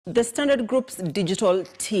The Standard Group's digital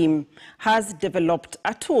team has developed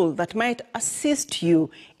a tool that might assist you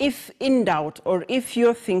if in doubt or if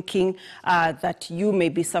you're thinking that you may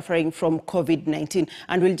be suffering from COVID-19.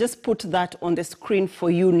 And we'll just put that on the screen for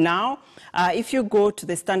you now. If you go to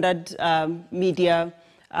the Standard Media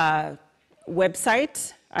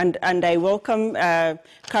website, and I welcome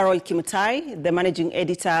Carol Kimutai, the Managing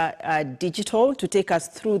Editor, Digital, to take us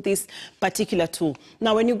through this particular tool.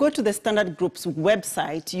 Now, when you go to the Standard Group's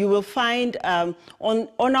website, you will find on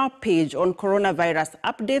our page on coronavirus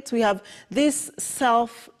updates, we have this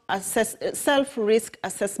self-risk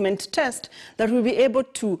assessment test that will be able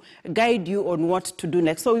to guide you on what to do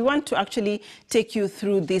next. So we want to actually take you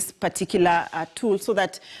through this particular tool so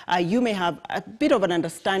that you may have a bit of an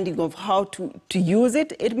understanding of how to use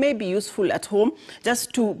it. It may be useful at home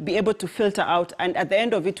just to be able to filter out, and at the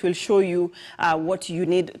end of it will show you what you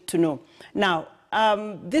need to know. Now,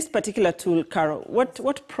 this particular tool, Carol,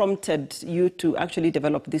 what prompted you to actually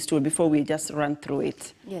develop this tool before we just run through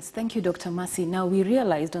it? Yes, thank you, Dr. Mercy. Now, we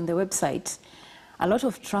realized on the website a lot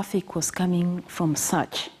of traffic was coming from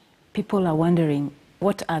search. People are wondering,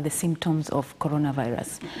 what are the symptoms of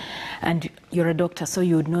coronavirus? And you're a doctor, so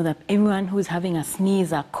you would know that everyone who's having a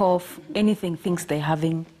sneeze, a cough, anything thinks they're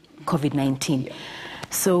having COVID-19. Yeah.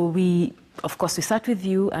 So of course, we sat with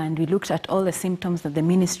you and we looked at all the symptoms that the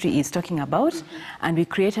ministry is talking about, and we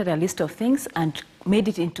created a list of things and made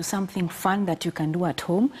it into something fun that you can do at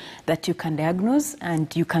home, that you can diagnose,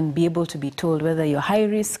 and you can be able to be told whether you're high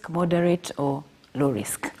risk, moderate, or low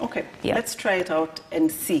risk. Okay, yeah. Let's try it out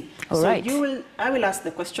and see. All right. I will ask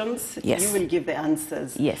the questions, yes. You will give the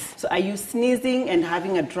answers. Yes. So are you sneezing and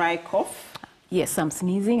having a dry cough? Yes, I'm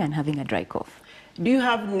sneezing and having a dry cough. Do you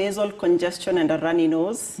have nasal congestion and a runny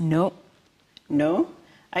nose? No. No.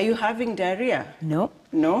 Are you having diarrhea? No.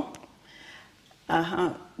 No.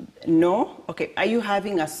 No. Okay. Are you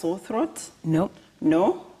having a sore throat? No.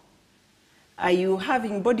 No. Are you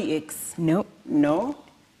having body aches? No. No.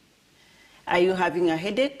 Are you having a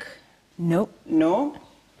headache? No. No.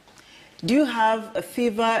 Do you have a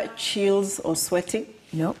fever, chills, or sweating?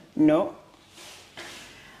 No. No.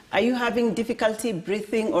 Are you having difficulty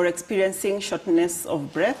breathing or experiencing shortness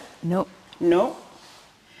of breath? No. No.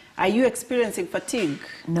 Are you experiencing fatigue?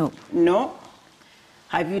 No. No.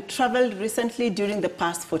 Have you traveled recently during the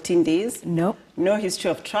past 14 days? No. No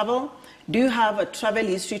history of travel. Do you have a travel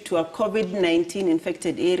history to a COVID-19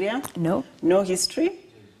 infected area? No. No history.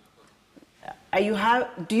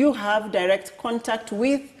 Do you have direct contact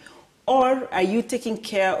with, or are you taking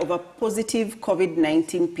care of a positive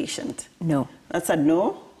COVID-19 patient? No. That's a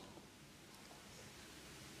no.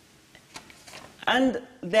 And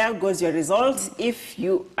there goes your results if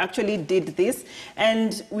you actually did this.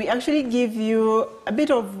 And we actually give you a bit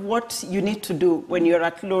of what you need to do when you're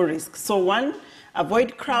at low risk. So one,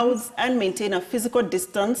 avoid crowds and maintain a physical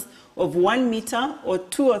distance of 1 meter or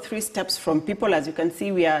 2 or 3 steps from people. As you can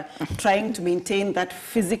see, we are trying to maintain that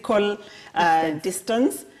physical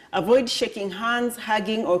distance. Avoid shaking hands,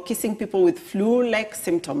 hugging, or kissing people with flu-like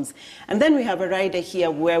symptoms. And then we have a rider here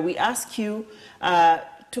where we ask you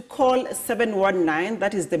to call 719,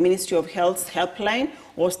 that is the Ministry of Health's helpline,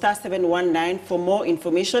 or star 719 for more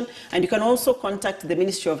information. And you can also contact the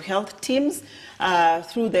Ministry of Health teams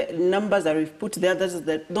through the numbers that we've put there.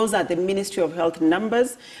 Those are the Ministry of Health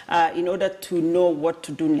numbers in order to know what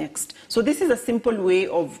to do next. So this is a simple way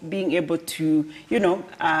of being able to,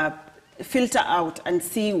 filter out and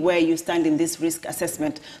see where you stand in this risk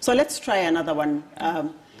assessment. So let's try another one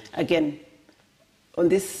again on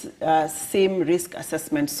this same risk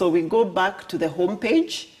assessment. So we go back to the home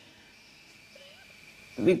page.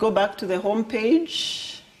 We go back to the home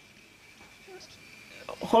page.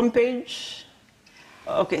 Home page.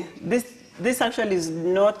 Okay, this actually is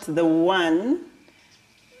not the one.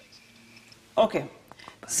 Okay,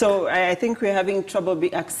 so I think we're having trouble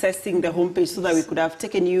accessing the home page so that we could have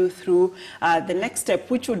taken you through the next step,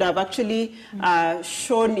 which would have actually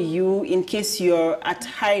shown you in case you're at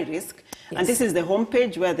high risk. Yes. And this is the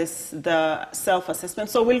homepage where the self-assessment.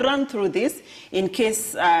 So we'll run through this in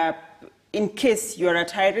case you're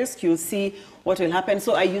at high risk. You'll see what will happen.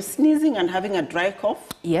 So are you sneezing and having a dry cough?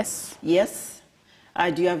 Yes. Yes.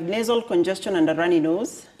 Do you have nasal congestion and a runny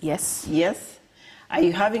nose? Yes. Yes. Are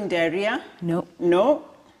you having diarrhea? No. No.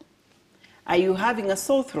 Are you having a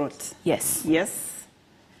sore throat? Yes. Yes.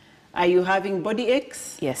 Are you having body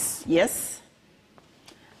aches? Yes. Yes.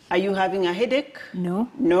 Are you having a headache? No.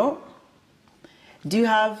 No. Do you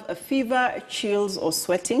have a fever, chills, or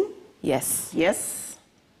sweating? Yes. Yes.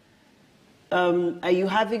 Are you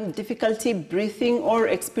having difficulty breathing or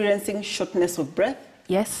experiencing shortness of breath?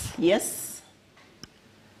 Yes. Yes.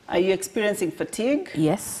 Are you experiencing fatigue?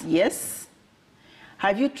 Yes. Yes.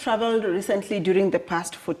 Have you traveled recently during the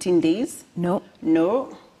past 14 days? No.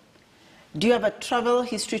 No. Do you have a travel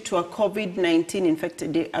history to a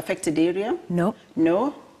COVID-19 affected area? No.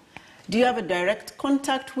 No. Do you have a direct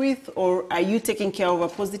contact with, or are you taking care of a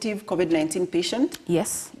positive COVID-19 patient?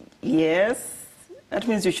 Yes. Yes. That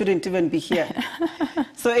means you shouldn't even be here.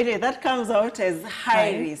 So anyway, that comes out as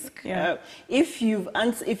high risk. Yeah. If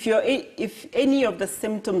any of the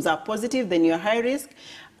symptoms are positive, then you're high risk.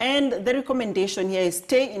 And the recommendation here is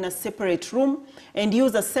stay in a separate room and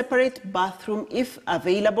use a separate bathroom if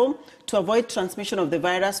available to avoid transmission of the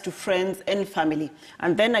virus to friends and family.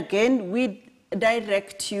 And then again, we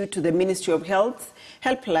direct you to the Ministry of Health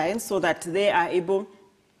helpline so that they are able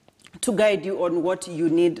to guide you on what you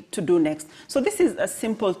need to do next. So this is a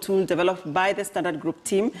simple tool developed by the Standard Group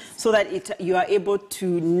team so that you are able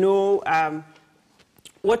to know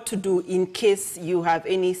what to do in case you have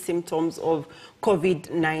any symptoms of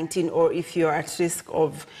COVID-19 or if you're at risk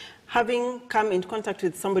of having come in contact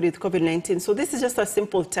with somebody with COVID-19. So this is just a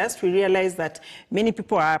simple test. We realize that many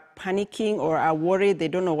people are panicking or are worried. They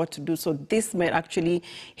don't know what to do. So this may actually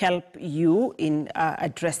help you in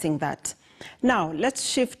addressing that. Now, let's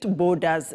shift borders.